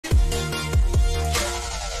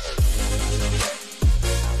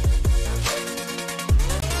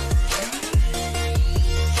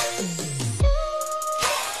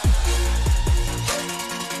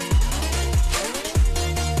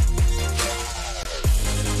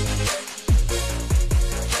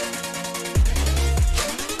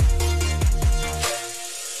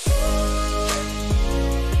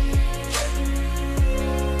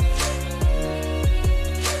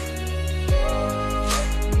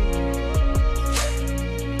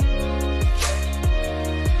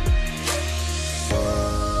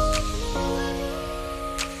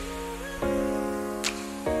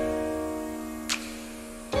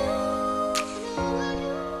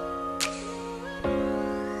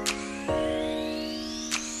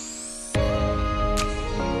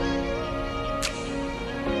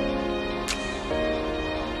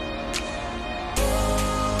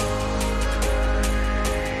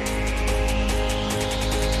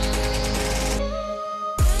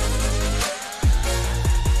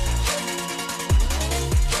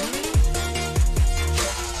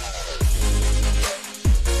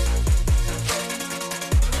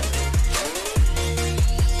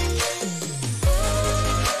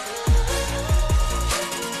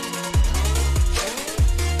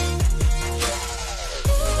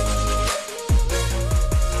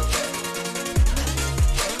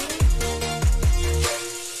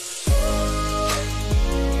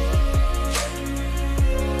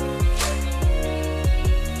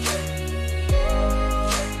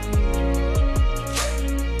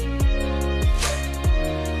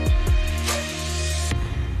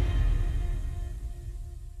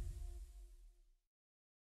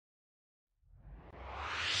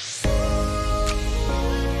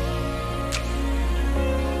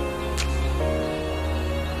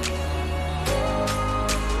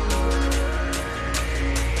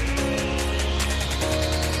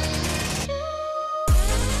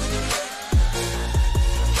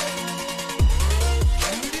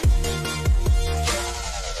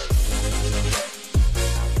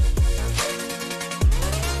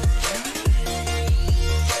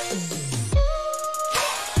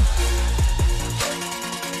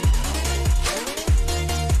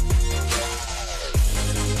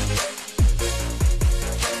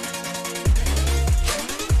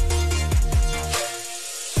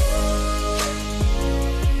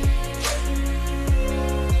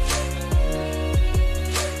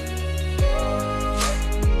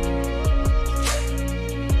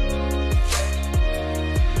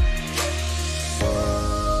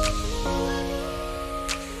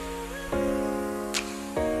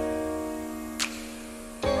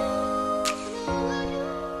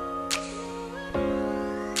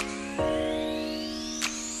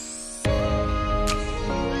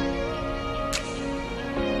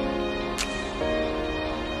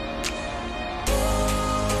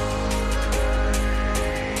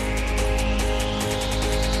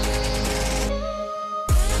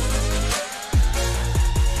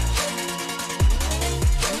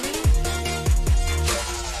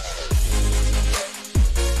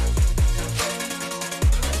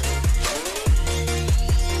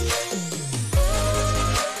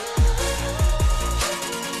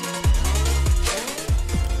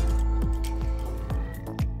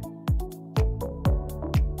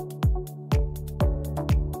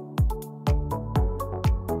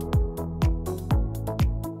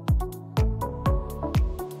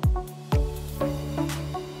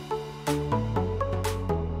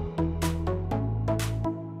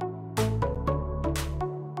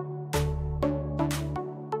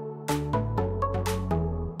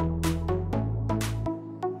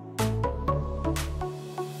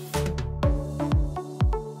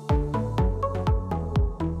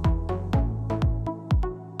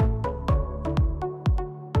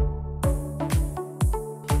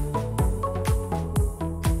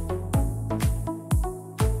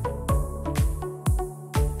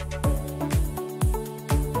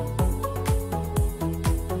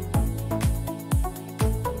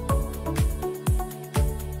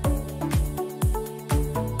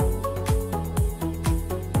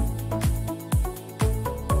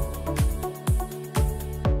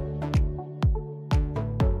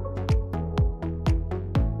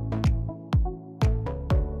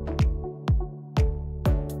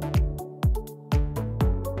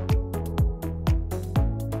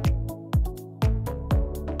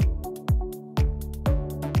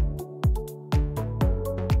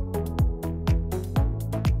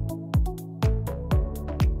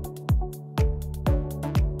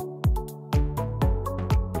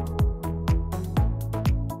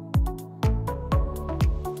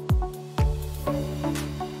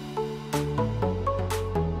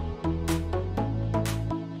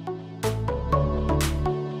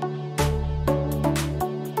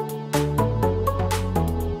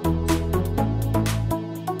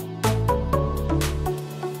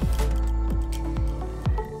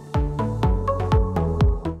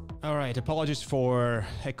right, apologies for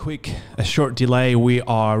a short delay. We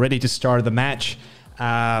are ready to start the match.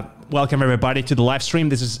 Welcome everybody to the live stream.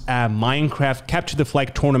 This is a Minecraft Capture the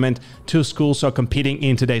Flag tournament. Two schools are competing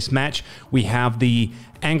in today's match. We have the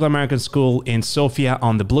Anglo-American School in Sofia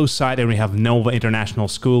on the blue side, and we have Nova International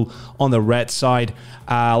School on the red side.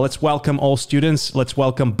 Let's welcome all students. Let's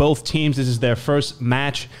welcome both teams. This is their first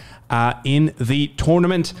match in the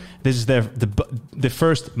tournament. This is the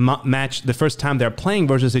first match, the first time they're playing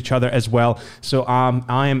versus each other as well. So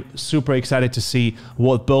I am super excited to see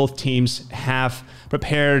what both teams have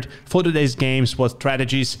prepared for today's games, what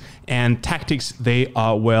strategies and tactics they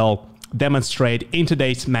will demonstrate in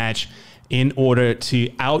today's match in order to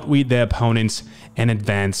outwit their opponents and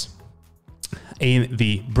advance in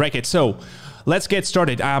the bracket. So let's get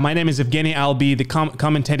started. My name is Evgeny. I'll be the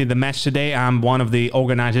commentating the match today. I'm one of the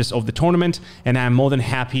organizers of the tournament, and I'm more than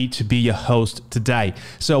happy to be your host today.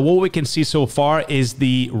 So what we can see so far is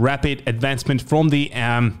the rapid advancement from the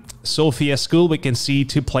Sofia school. We can see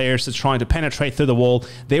two players are trying to penetrate through the wall.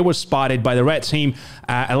 They were spotted by the red team.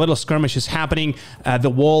 A little skirmish is happening. The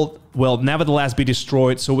wall will nevertheless be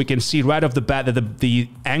destroyed. So we can see right off the bat that the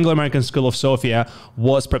Anglo-American School of Sofia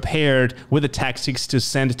was prepared with the tactics to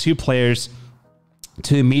send two players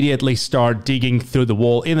to immediately start digging through the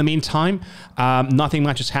wall. In the meantime, nothing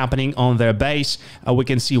much is happening on their base. We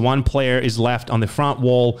can see one player is left on the front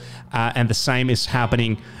wall, and the same is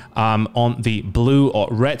happening on the blue or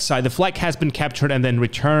red side. The flag has been captured and then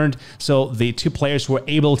returned, so the two players were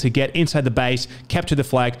able to get inside the base, capture the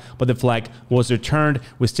flag, but the flag was returned.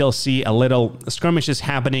 We still see a little skirmishes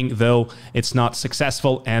happening, though it's not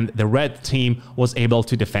successful, and the red team was able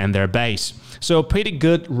to defend their base. So pretty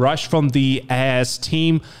good rush from the AAS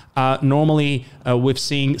team. Normally, we've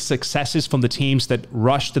seen successes from the teams that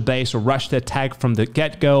rush the base or rush the attack from the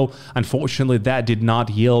get-go. Unfortunately, that did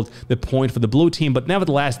not yield the point for the blue team, but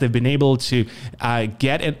nevertheless, they've been able to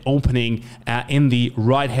get an opening in the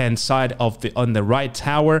right-hand side of on the right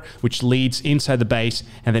tower, which leads inside the base,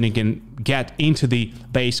 and then you can get into the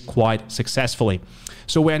base quite successfully.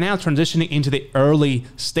 So we're now transitioning into the early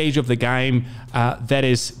stage of the game that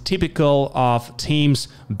is typical of teams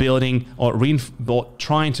building or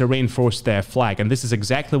trying to reinforce their flag. And this is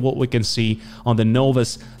exactly what we can see on the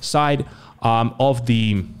Nova's side of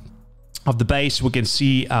the base. We can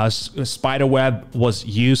see a spider web was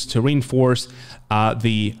used to reinforce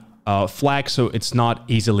the flag, so it's not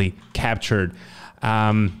easily captured.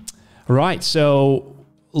 Right, so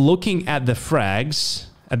looking at the frags,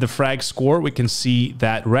 at the frag score, we can see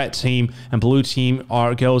that red team and blue team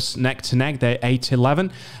goes neck to neck. They're 8-11.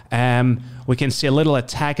 We can see a little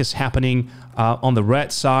attack is happening on the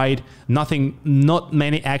red side. Not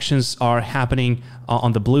many actions are happening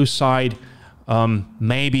on the blue side.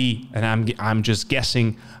 Maybe, and I'm just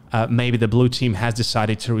guessing, maybe the blue team has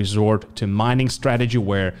decided to resort to mining strategy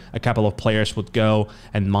where a couple of players would go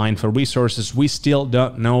and mine for resources. We still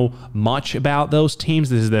don't know much about those teams.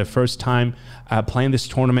 This is their first time playing this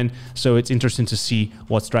tournament, so it's interesting to see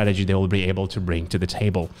what strategy they will be able to bring to the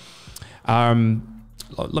table. Let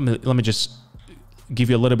me just give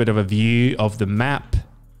you a little bit of a view of the map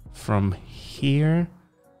from here,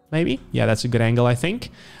 maybe. Yeah, that's a good angle, I think.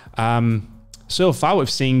 So far, we've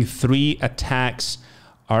seen 3 attacks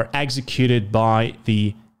are executed by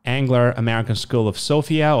the Anglo-American School of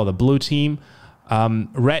Sofia, or the blue team.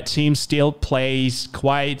 Red team still plays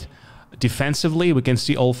quite defensively. We can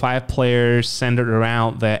see all 5 players centered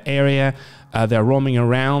around the area. They're roaming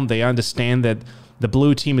around. They understand that the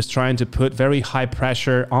blue team is trying to put very high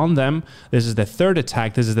pressure on them. This is the 3rd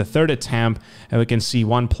attack. This is the 3rd attempt, and we can see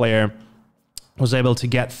one player was able to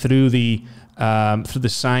get through the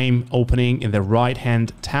same opening in the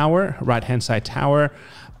right-hand side tower.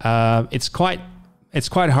 It's quite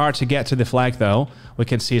hard to get to the flag, though. We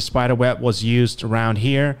can see a spider web was used around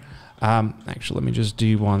here. Actually, let me just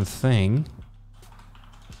do one thing.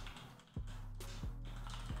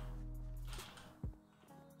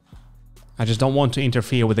 I just don't want to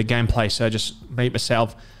interfere with the gameplay, so I just made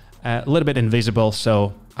myself a little bit invisible,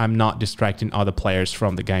 so I'm not distracting other players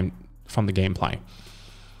from the gameplay.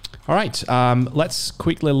 All right, let's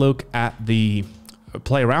quickly look at the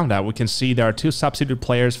play around that. We can see there are 2 substitute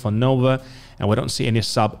players for Nova, and we don't see any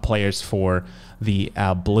sub players for the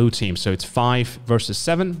blue team. So it's 5 versus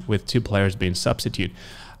 7 with 2 players being substitute.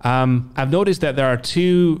 I've noticed that there are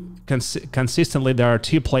consistently there are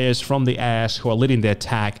 2 players from the AAS who are leading the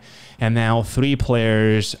attack, and now 3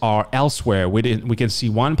 players are elsewhere. We can see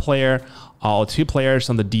 1 player or 2 players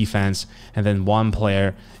on the defense, and then 1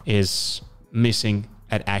 player is missing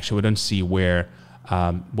at action. We don't see where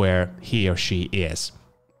he or she is.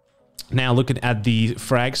 Now looking at the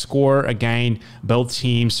frag score, again, both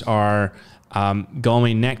teams are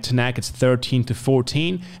going neck to neck. It's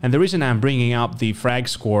 13-14. And the reason I'm bringing up the frag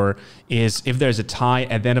score is if there's a tie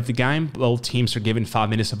at the end of the game, both teams are given 5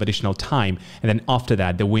 minutes of additional time. And then after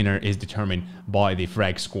that, the winner is determined by the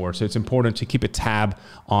frag score. So it's important to keep a tab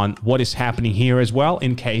on what is happening here as well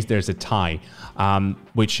in case there's a tie,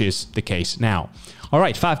 which is the case now. All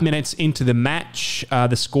right, 5 minutes into the match,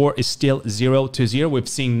 the score is still 0-0. We've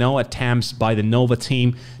seen no attempts by the Nova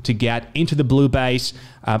team to get into the blue base.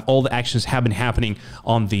 All the actions have been happening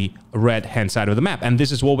on the red-hand side of the map. And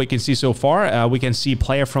this is what we can see so far. We can see a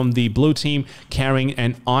player from the blue team carrying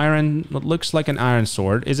an iron, what looks like an iron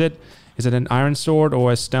sword. Is it an iron sword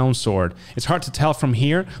or a stone sword? It's hard to tell from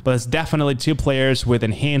here, but it's definitely two players with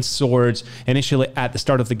enhanced swords. Initially, at the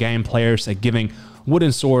start of the game, players are giving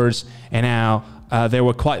wooden swords, and now they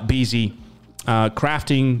were quite busy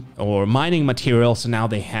crafting or mining materials, so now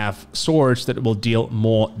they have swords that will deal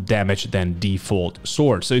more damage than default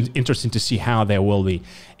swords. So it's interesting to see how they will be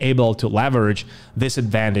able to leverage this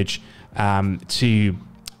advantage to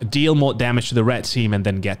deal more damage to the red team and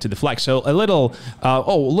then get to the flag. So a little,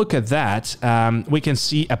 oh, look at that. We can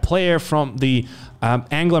see a player from the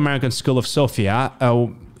Anglo-American School of Sofia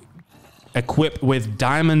equipped with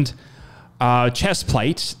diamond chest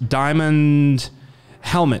plate, diamond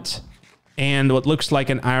helmet, and what looks like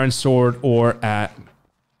an iron sword or a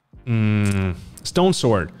stone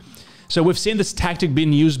sword. So we've seen this tactic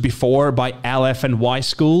being used before by LF and Y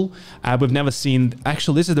school. We've never seen,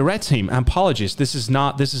 actually this is the red team. Apologies, this is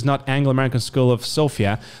not Anglo-American School of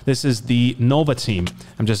Sofia. This is the Nova team.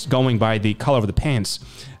 I'm just going by the color of the pants.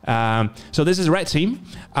 So this is red team.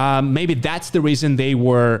 Maybe that's the reason they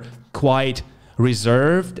were quite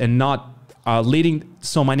reserved and not leading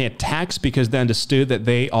so many attacks, because they understood that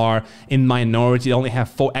they are in minority. They only have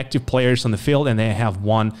 4 active players on the field, and they have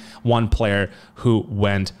one player who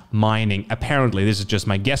went mining. Apparently, this is just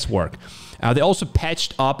my guesswork. They also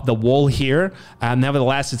patched up the wall here.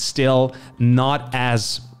 Nevertheless, it's still not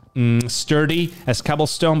as sturdy as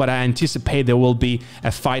cobblestone, but I anticipate there will be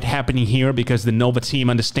a fight happening here because the Nova team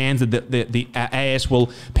understands that the AAS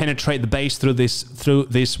will penetrate the base through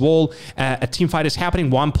this wall. A team fight is happening.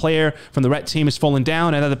 One player from the red team is falling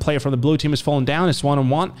down, another player from the blue team is falling down. It's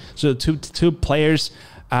 1-on-1. So two players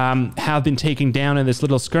have been taken down in this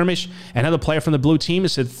little skirmish. Another player from the blue team,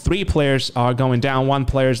 so 3 players are going down. 1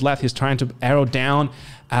 player is left. He's trying to arrow down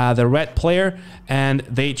the red player, and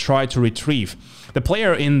they try to retrieve. The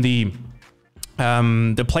player in the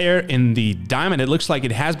diamond, it looks like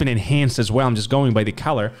it has been enhanced as well. I'm just going by the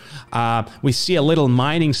color. We see a little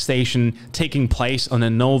mining station taking place on a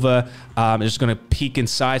Nova. I'm just going to peek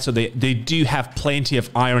inside. So they do have plenty of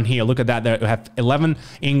iron here. Look at that. They have 11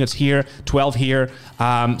 ingots here, 12 here.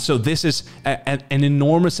 So this is an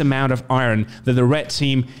enormous amount of iron that the red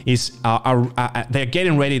team is, they're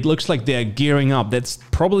getting ready. It looks like they're gearing up. That's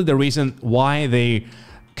probably the reason why they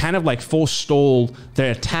kind of like forestall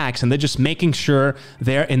their attacks, and they're just making sure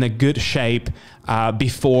they're in a good shape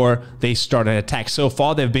before they start an attack. So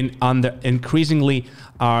far, they've been under increasing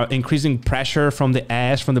pressure from the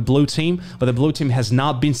AAS, from the blue team, but the blue team has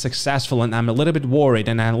not been successful, and I'm a little bit worried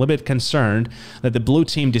and I'm a little bit concerned that the blue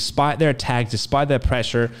team, despite their attacks, despite their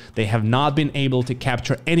pressure, they have not been able to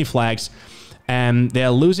capture any flags, and they're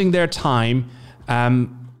losing their time, and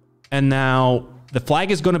now the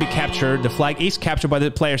flag is going to be captured. The flag is captured by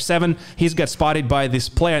the player 7. He's got spotted by this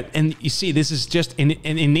player. And you see, this is just in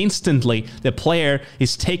instantly the player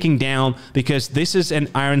is taking down, because this is an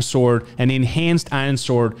iron sword, an enhanced iron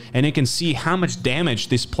sword. And you can see how much damage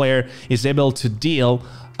this player is able to deal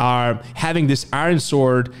having this iron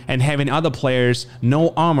sword and having other players no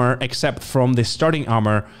armor except from the starting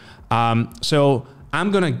armor. So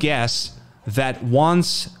I'm going to guess that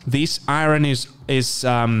once this iron is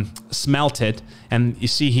smelted, and you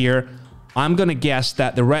see here, I'm going to guess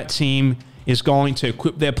that the red team is going to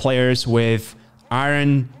equip their players with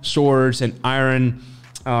iron swords and iron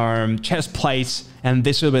chest plates, and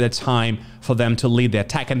this will be the time for them to lead the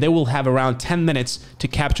attack. And they will have around 10 minutes to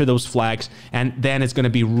capture those flags, and then it's going to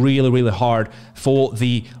be really, really hard for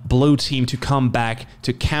the blue team to come back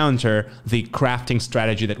to counter the crafting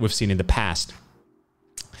strategy that we've seen in the past.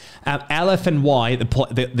 LF and Y,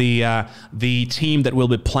 the team that will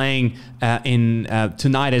be playing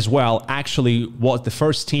tonight as well, actually was the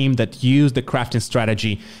first team that used the crafting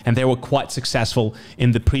strategy, and they were quite successful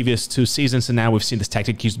in the previous 2 seasons, and now we've seen this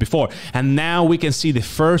tactic used before. And now we can see the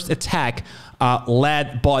first attack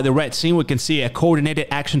led by the red team. We can see a coordinated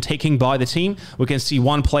action taken by the team. We can see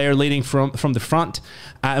one player leading from the front,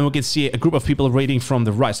 and we can see a group of people leading from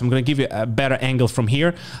the right. So I'm going to give you a better angle from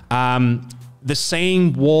here. the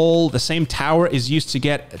same wall, the same tower is used to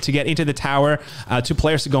get into the tower. Two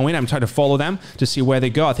players to go in. I'm trying to follow them to see where they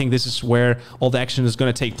go. I think this is where all the action is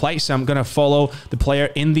going to take place. So I'm going to follow the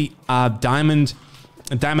player in the diamond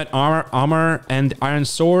armor and iron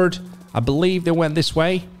sword. I believe they went this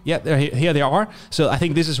way. Yeah, here they are. So I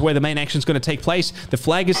think this is where the main action is going to take place. The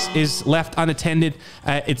flag is left unattended.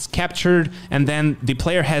 It's captured, and then the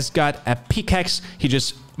player has got a pickaxe. He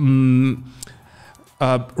just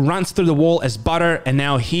runs through the wall as butter, and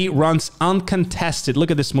now he runs uncontested. Look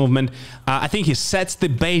at this movement. I think he sets the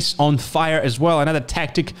base on fire as well. Another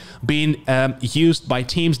tactic being used by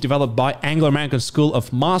teams developed by Anglo-American School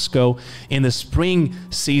of Moscow in the spring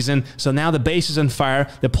season. So now the base is on fire.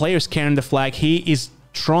 The player's carrying the flag. He is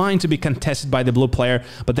trying to be contested by the blue player,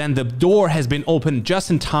 but then the door has been opened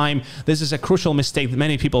just in time. This is a crucial mistake that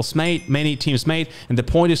many teams made, and the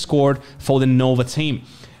point is scored for the Nova team.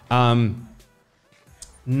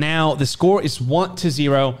 Now the score is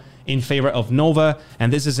 1-0 in favor of Nova,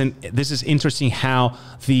 and this is interesting how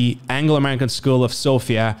the Anglo-American School of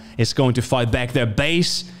Sofia is going to fight back. Their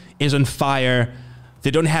base is on fire.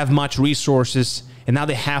 They don't have much resources, and now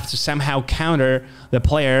they have to somehow counter the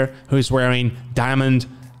player who is wearing diamond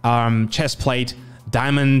chest plate,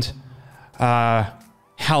 diamond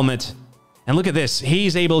helmet. And look at this.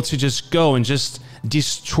 He's able to just go and just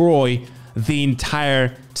destroy the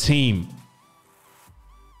entire team.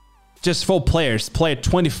 Just 4 players. Player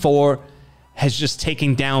 24 has just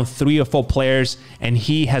taken down 3 or 4 players, and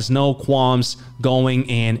he has no qualms going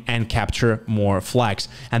in and capture more flags.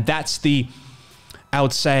 And that's the, I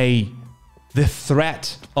would say, the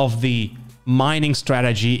threat of the mining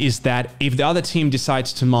strategy is that if the other team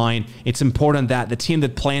decides to mine, it's important that the team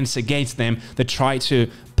that plans against them, they try to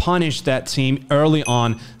punish that team early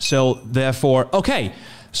on. So therefore, okay.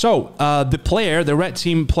 So the red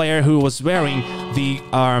team player who was wearing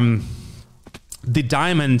the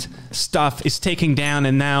diamond stuff is taken down,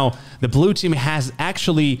 and now the blue team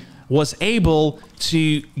was able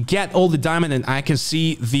to get all the diamond, and I can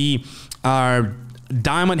see the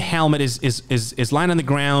diamond helmet is lying on the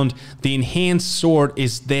ground. The enhanced sword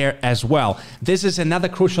is there as well. This is another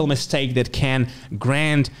crucial mistake that can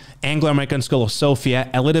grant Anglo-American School of Sofia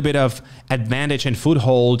a little bit of advantage and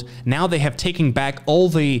foothold. Now they have taken back all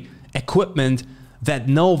the equipment that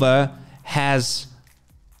Nova has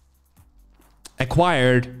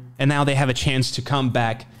acquired, and now they have a chance to come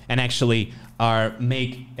back and actually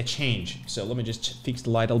make a change. So let me just fix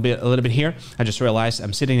the light a little bit here. I just realized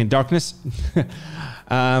I'm sitting in darkness.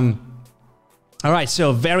 All right,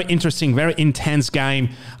 so very interesting, very intense game.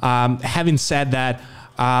 Having said that,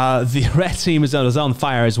 the red team is on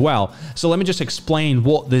fire as well. So let me just explain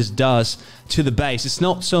what this does to the base. It's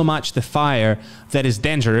not so much the fire that is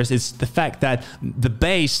dangerous, it's the fact that the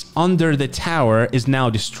base under the tower is now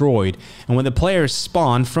destroyed. And when the players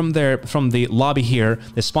spawn from the lobby here,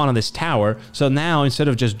 they spawn on this tower. So now instead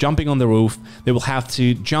of just jumping on the roof, they will have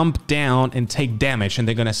to jump down and take damage. And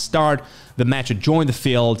they're going to start the match or join the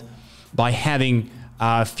field by having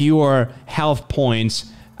fewer health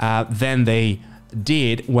points than they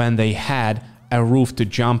did when they had a roof to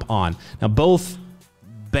jump on. Now both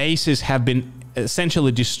bases have been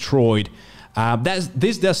essentially destroyed.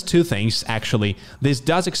 This does 2 things actually. This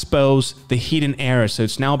does expose the hidden areas, so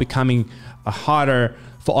it's now becoming harder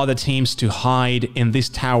for other teams to hide in this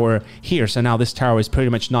tower here. So now this tower is pretty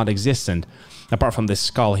much not existent apart from this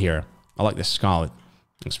skull here. I like this skull. It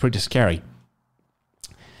looks pretty scary.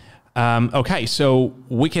 Okay, so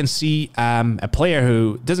we can see a player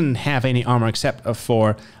who doesn't have any armor except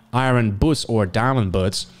for iron boots or diamond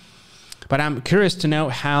boots. But I'm curious to know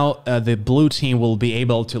how the blue team will be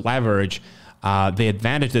able to leverage the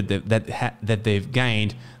advantage that they've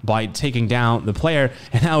gained by taking down the player.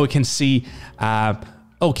 And now we can see,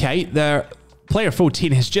 okay, the player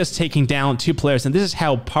 14 has just taken down 2 players, and this is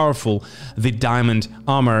how powerful the diamond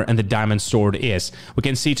armor and the diamond sword is. We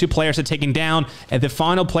can see 2 players are taken down, and the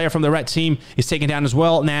final player from the red team is taken down as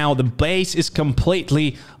well. Now the base is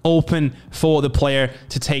completely open for the player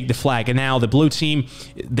to take the flag, and now the blue team,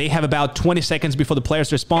 they have about 20 seconds before the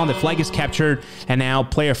players respond. The flag is captured, and now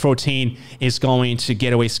player 14 is going to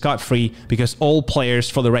get away scot-free because all players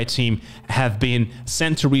for the red team have been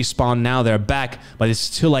sent to respawn. Now they're back, but it's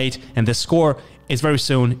too late, and the score is very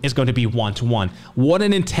soon is going to be 1-1. What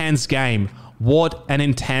an intense game. What an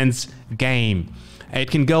intense game.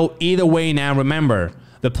 It can go either way now. Remember,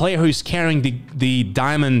 the player who's carrying the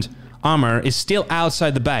diamond armor is still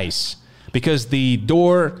outside the base because the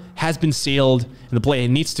door has been sealed and the player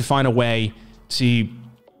needs to find a way to...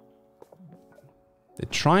 They're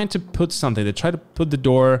trying to put something. They try to put the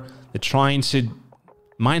door. They're trying to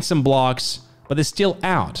mine some blocks, but they're still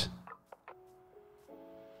out.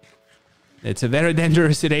 It's a very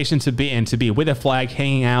dangerous situation to be in, to be with a flag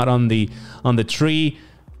hanging out on the tree.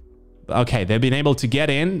 Okay, they've been able to get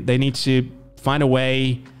in. They need to find a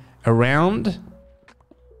way around.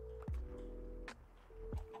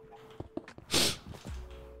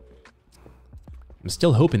 I'm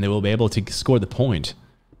still hoping they will be able to score the point.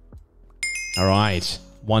 All right,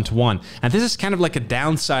 1-1. And this is kind of like a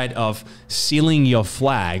downside of sealing your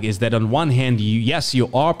flag, is that on one hand, yes, you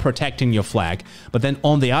are protecting your flag, but then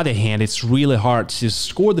on the other hand, it's really hard to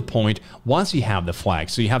score the point once you have the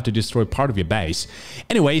flag. So you have to destroy part of your base.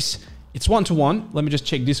 Anyways, it's 1-1. Let me just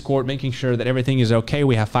check Discord, making sure that everything is okay.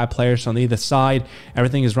 We have 5 players on either side.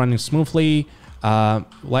 Everything is running smoothly.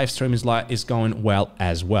 Live stream is going well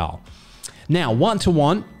as well. Now,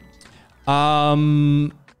 1-1.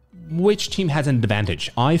 Which team has an advantage?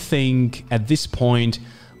 I think at this point,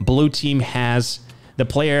 blue team has the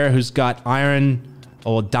player who's got iron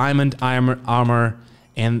or diamond armor,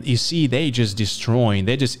 and you see they just destroying,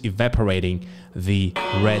 they're just evaporating the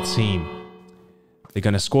red team. They're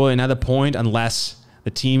gonna score another point unless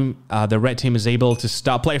the red team is able to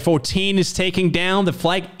stop. Player 14 is taking down. The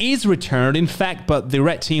flag is returned, in fact, but the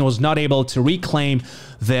red team was not able to reclaim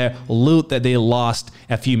their loot that they lost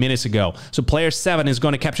a few minutes ago. So player 7 is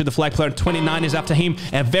going to capture the flag. Player 29 is after him.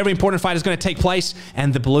 A very important fight is going to take place,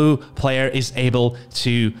 and the blue player is able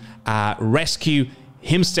to rescue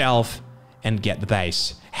himself and get the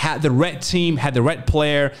base. Had the red team, had the red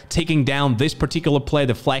player taking down this particular player,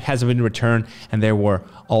 the flag hasn't been returned, and they would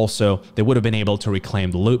have been able to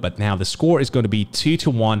reclaim the loot. But now the score is going to be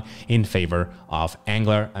 2-1 in favor of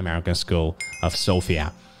Anglo-American School of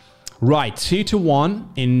Sofia. Right, 2-1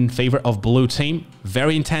 in favor of blue team.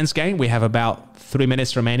 Very intense game. We have about 3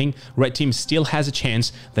 minutes remaining. Red team still has a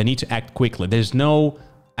chance. They need to act quickly. There's no...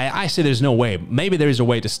 I say there's no way. Maybe there is a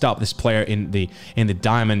way to stop this player in the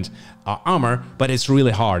diamond armor, but it's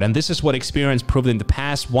really hard. And this is what experience proved in the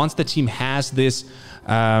past. Once the team has this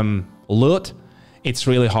loot, it's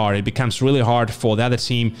really hard. It becomes really hard for the other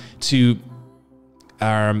team to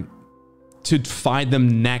fight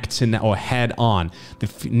them neck to or head on. They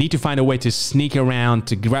need to find a way to sneak around,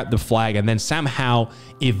 to grab the flag, and then somehow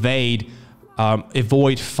avoid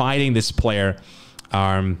fighting this player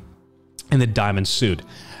in the diamond suit.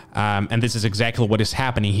 And this is exactly what is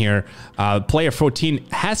happening here. Player 14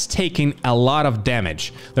 has taken a lot of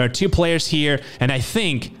damage. There are 2 players here, and I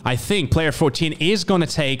think player 14 is going to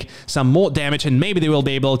take some more damage, and maybe they will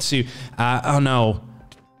be able to... oh no.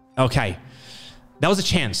 Okay. That was a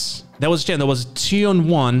chance. There was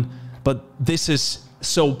 2-on-1, but this is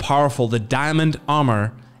so powerful. The diamond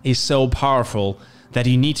armor is so powerful that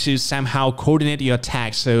you need to somehow coordinate your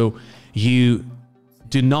attack so you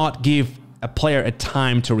do not give a player a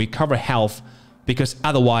time to recover health, because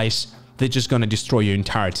otherwise they're just going to destroy your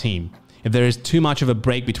entire team. If there is too much of a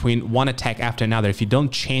break between one attack after another, if you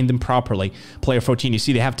don't chain them properly, player 14, you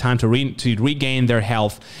see they have time to regain their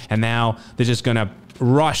health, and now they're just going to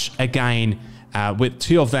rush again with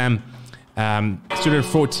 2 of them. Student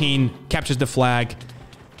 14 captures the flag.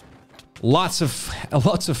 Lots of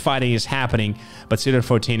fighting is happening, but Student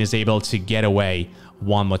 14 is able to get away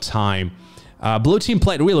one more time. Blue team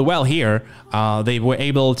played really well here. They were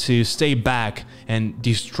able to stay back and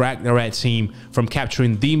distract the red team from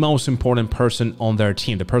capturing the most important person on their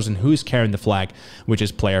team, the person who is carrying the flag, which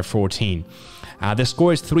is player 14. The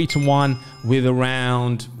score is 3-1 with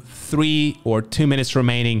around 3 or 2 minutes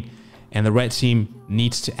remaining, and the red team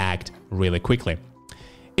needs to act really quickly.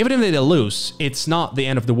 Even if they lose, it's not the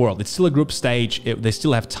end of the world. It's still a group stage. They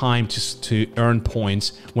still have time to earn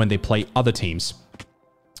points when they play other teams.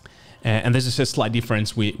 And this is a slight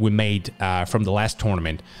difference we made from the last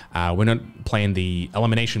tournament. We're not playing the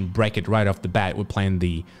elimination bracket right off the bat. We're playing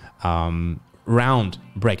the round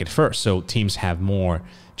bracket first, so teams have more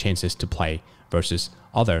chances to play versus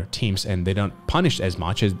other teams, and they don't punish as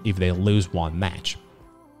much as if they lose one match.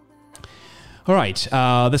 All right,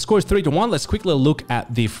 the score is 3-1. Let's quickly look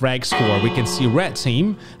at the frag score. We can see red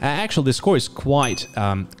team. Actually, the score is quite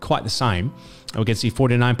the same. We can see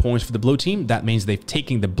 49 points for the blue team. That means they've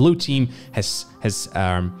taken, the blue team has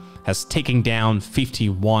taken down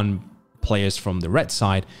 51 players from the red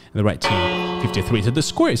side, and the red team 53. So the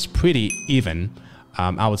score is pretty even,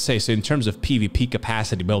 I would say. So in terms of PvP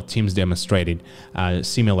capacity, both teams demonstrated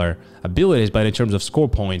similar abilities, but in terms of score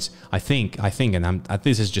points, I think, and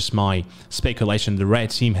this is just my speculation, the red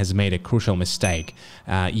team has made a crucial mistake.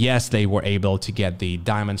 Yes, they were able to get the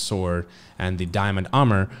diamond sword and the diamond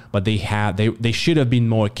armor, but they should have been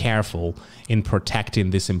more careful in protecting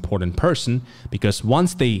this important person, because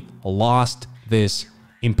once they lost this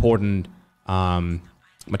important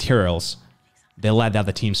materials, they let the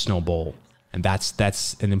other team snowball. And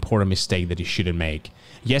that's an important mistake that you shouldn't make.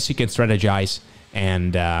 Yes, you can strategize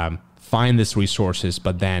and find these resources,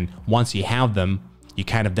 but then once you have them, you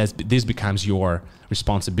kind of this becomes your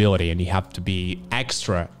responsibility, and you have to be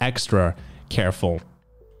extra careful.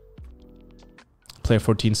 Player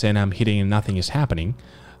 14 saying I'm hitting and nothing is happening.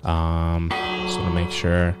 Just want to make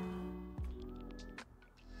sure.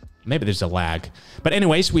 Maybe there's a lag. But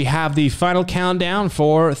anyways, we have the final countdown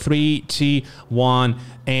for 3, 2, 1.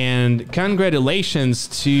 And congratulations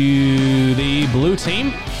to the blue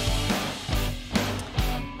team.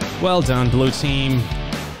 Well done, blue team.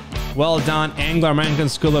 Well done, Anglo-American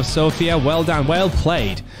School of Sofia. Well done, well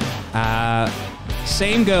played.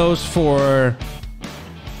 Same goes for...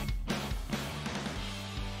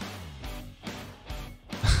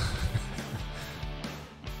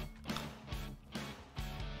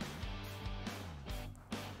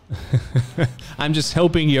 I'm just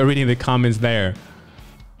hoping you're reading the comments there.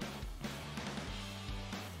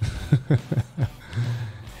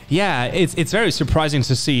 Yeah, it's very surprising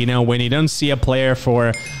to see, you know, when you don't see a player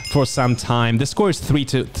for some time. The score is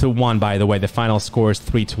 3-1, by the way. The final score is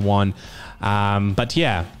 3-1. But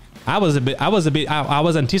yeah, I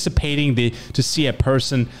was anticipating to see a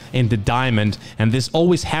person in the diamond, and this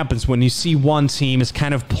always happens when you see one team is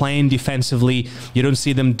kind of playing defensively. You don't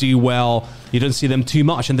see them do well, you don't see them too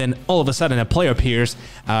much, and then all of a sudden a player appears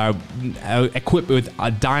equipped with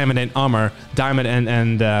a diamond and armor,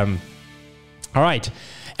 all right.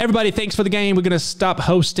 Everybody, thanks for the game. We're going to stop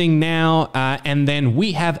hosting now, and then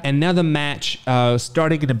we have another match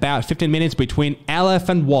starting in about 15 minutes between LF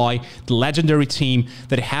and Y, the legendary team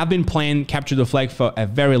that have been playing Capture the Flag for a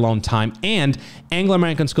very long time, and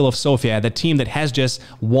Anglo-American School of Sofia, the team that has just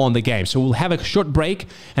won the game. So we'll have a short break,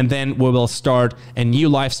 and then we will start a new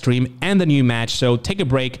live stream and the new match. So take a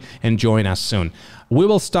break and join us soon. We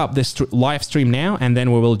will stop this live stream now, and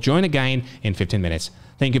then we will join again in 15 minutes.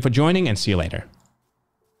 Thank you for joining, and see you later.